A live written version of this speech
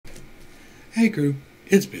Hey crew,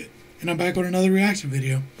 it's Bit, and I'm back on another reaction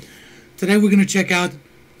video. Today we're going to check out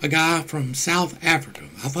a guy from South Africa.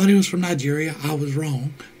 I thought he was from Nigeria. I was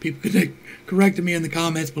wrong. People could corrected me in the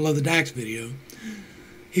comments below the Dax video.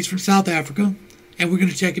 He's from South Africa, and we're going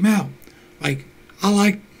to check him out. I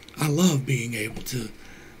love being able to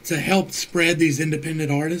help spread these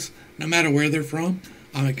independent artists, no matter where they're from.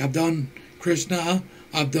 I've done Krishna.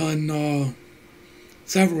 I've done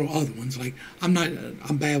several other ones. I'm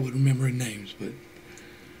bad with remembering names, but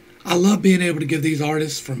I love being able to give these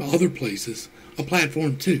artists from other places a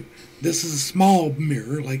platform too. This is a small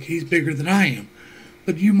mirror, he's bigger than I am,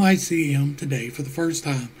 but you might see him today for the first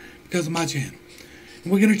time because of my channel.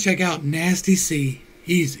 And we're going to check out Nasty C,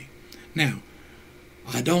 Eazy. Now,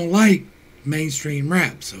 I don't like mainstream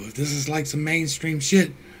rap, so if this is like some mainstream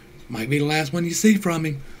shit, might be the last one you see from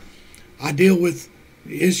him. I deal with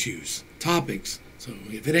issues, topics, so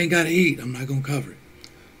if it ain't got heat, I'm not going to cover it.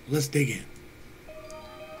 Let's dig in.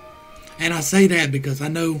 And I say that because I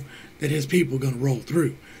know that his people are going to roll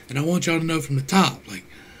through. And I want y'all to know from the top,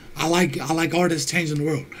 I like artists changing the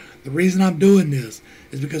world. The reason I'm doing this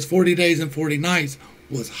is because 40 Days and 40 Nights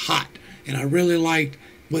was hot. And I really liked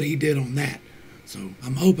what he did on that. So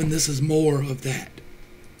I'm hoping this is more of that.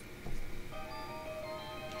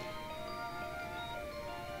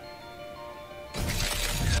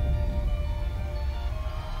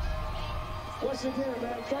 Once again,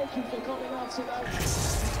 man, thank you for coming out tonight.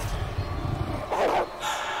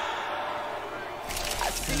 I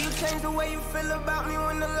see you change the way you feel about me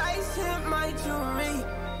when the lights hit my jewelry.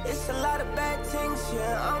 It's a lot of bad things,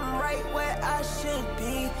 yeah, I'm right where I should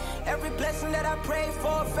be. Every blessing that I prayed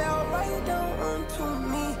for fell right down onto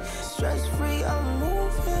me. Stress-free, I'm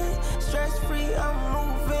moving. Stress-free, I'm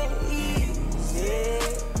moving easy.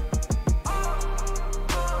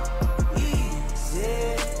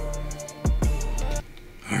 Easy.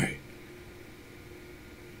 Alright.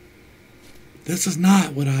 This is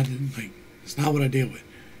not what I did, it's not what I deal with.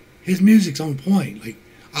 His music's on point.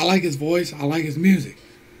 I like his voice, I like his music.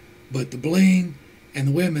 But the bling and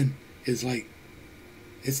the women is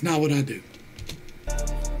it's not what I do.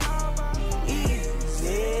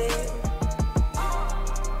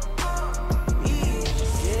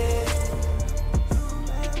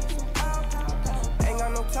 Ain't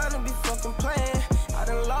got no time to be fucking playing. I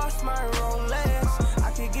done lost my Rolex.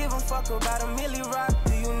 I could give a fuck about a milli rock.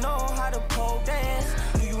 Do you know how to pole dance?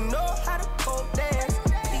 Do you know how to pole dance?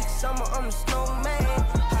 Each summer I'm the snowman.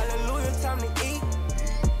 Hallelujah, time to eat.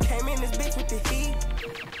 Came in this bitch with the heat.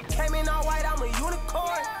 Came in all white, I'm a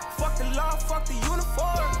unicorn. Fuck the law, fuck the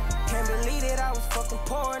uniform. Can't believe it, I was fucking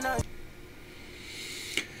pouring out.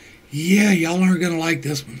 Yeah, y'all aren't gonna like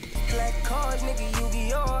this one. Black cards, nigga,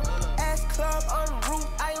 Yu-Gi-Oh! Ass club on the roof,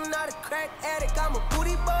 I am not a crack addict, I'm a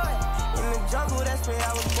booty boy. In the jungle, that's where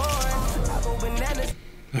I was born. I go bananas.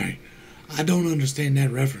 Alright, I don't understand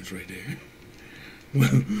that reference right there.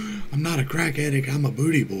 Well, I'm not a crack addict, I'm a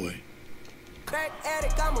booty boy. Crack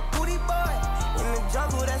addict, I'm a booty boy. In the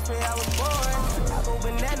jungle, that's where I was born. I go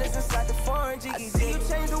bananas inside the foreign jiggy. I see you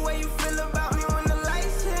change the way you feel about me when the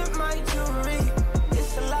lights hit my jewelry.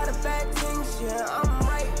 It's a lot of bad things, yeah, I'm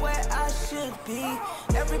right where I should be.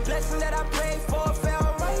 Every blessing that I prayed for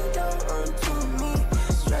fell right down onto me.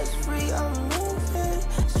 Stress-free, I'm moving.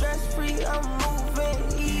 Stress-free, I'm moving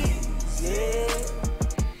easy.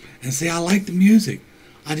 And see, I like the music.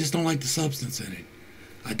 I just don't like the substance in it.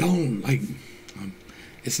 I don't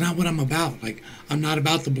it's not what I'm about. I'm not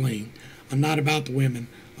about the bling. I'm not about the women.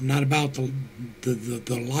 I'm not about the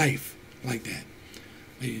life like that.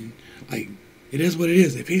 It is what it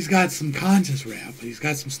is. If he's got some conscious rap, he's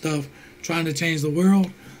got some stuff trying to change the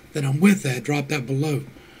world, then I'm with that. Drop that below.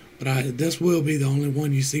 But this will be the only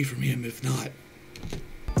one you see from him, if not.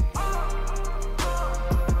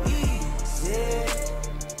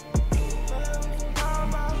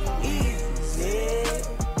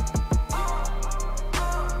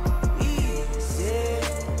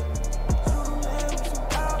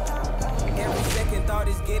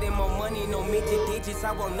 Getting more money, no midget digits.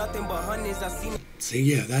 I want nothing but hundreds. I see,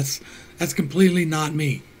 yeah, that's completely not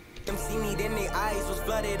me. Them see me, then their eyes was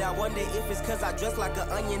flooded. I wonder if it's cause I dress like an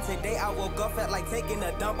onion. Today I woke up felt like taking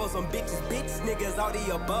a dump on some bitches. Bitch, niggas all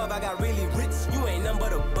the above. I got really rich. You ain't nothing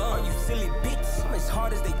but a bum, you silly bitch. I'm as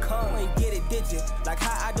hard as they come, ain't get it, did you?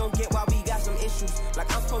 How I don't get why we got some issues.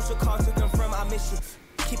 I'm supposed to call to confirm I miss you.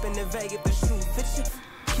 Keeping it vague if the shoe fits you.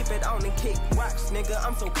 Keep it on and kick rocks, nigga.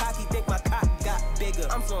 I'm so cocky, think my cock got bigger.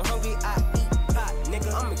 I'm so hungry, I eat pot,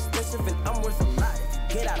 nigga. I'm expensive and I'm worth a lot.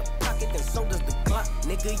 Get out of pocket, then so does the clock.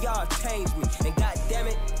 Nigga, y'all changed me, and goddamn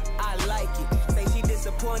it, I like it. Say she did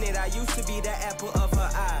disappointed. I used to be the apple of her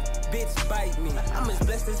eye. Bitch, bite me. I'm as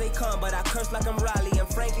blessed as they come, but I curse like I'm Riley. And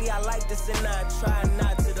frankly, I like this and I try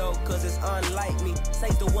not to though, cause it's unlike me. Say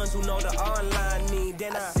the ones who know the online me.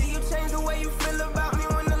 Then I see you change the way you feel about me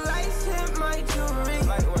when the lights hit my jewelry.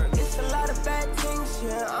 It's a lot of bad things,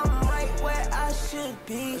 yeah. I'm right where I should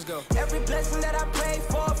be. Let's go. Every blessing that I prayed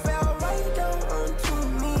for fell right down onto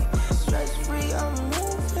me. Stress free, I'm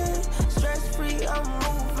moving. Stress free, I'm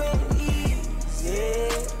moving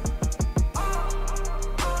easy.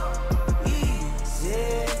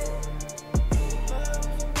 Easy.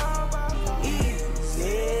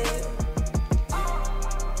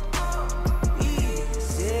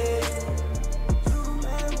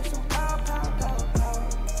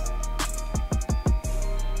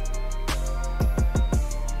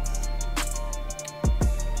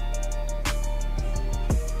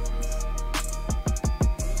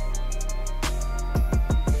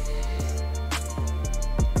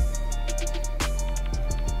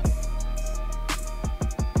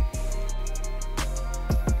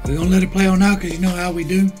 We're going to let it play on out because you know how we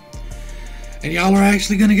do. And y'all are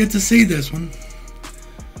actually going to get to see this one.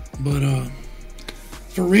 But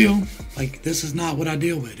for real, like, this is not what I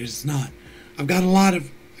deal with. It's not. I got a lot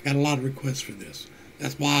of requests for this.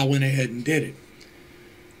 That's why I went ahead and did it.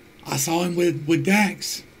 I saw him with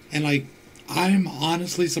Dax, and like, I'm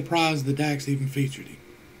honestly surprised that Dax even featured him.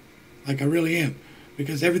 Like, I really am,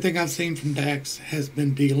 because everything I've seen from Dax has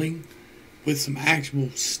been dealing with some actual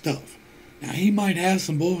stuff. Now, he might have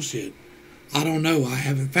some bullshit. I don't know. I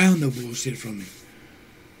haven't found no bullshit from him.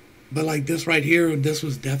 But like this right here, this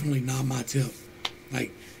was definitely not my tip.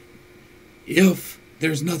 Like, if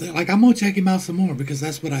there's nothing, like, I'm going to check him out some more because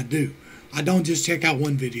that's what I do. I don't just check out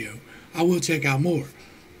one video. I will check out more.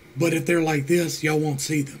 But if they're like this, y'all won't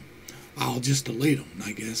see them. I'll just delete them.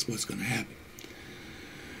 I guess what's going to happen.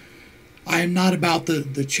 I am not about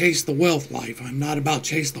the chase the wealth life. I'm not about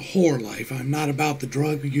chase the whore life. I'm not about the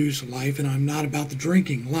drug use life. And I'm not about the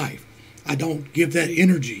drinking life. I don't give that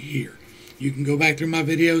energy here. You can go back through my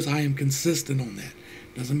videos. I am consistent on that.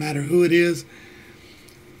 Doesn't matter who it is.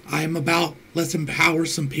 I am about, let's empower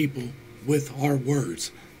some people with our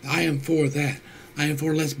words. I am for that. I am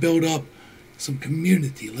for, let's build up some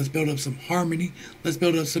community. Let's build up some harmony. Let's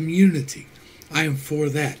build up some unity. I am for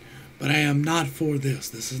that. But I am not for this.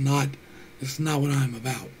 This is not what I'm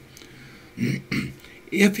about.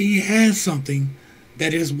 If he has something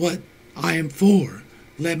that is what I am for,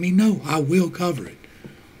 let me know. I will cover it.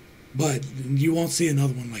 But you won't see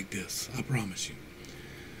another one like this. I promise you.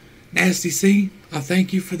 Nasty C, I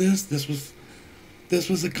thank you for this. This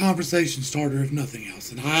was a conversation starter, if nothing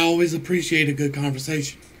else. And I always appreciate a good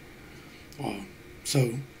conversation.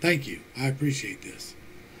 So, thank you. I appreciate this.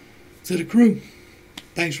 To the crew,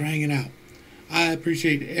 thanks for hanging out. I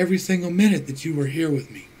appreciate every single minute that you were here with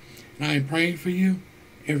me. And I am praying for you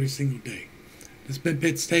every single day. This has been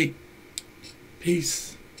Pit State.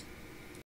 Peace.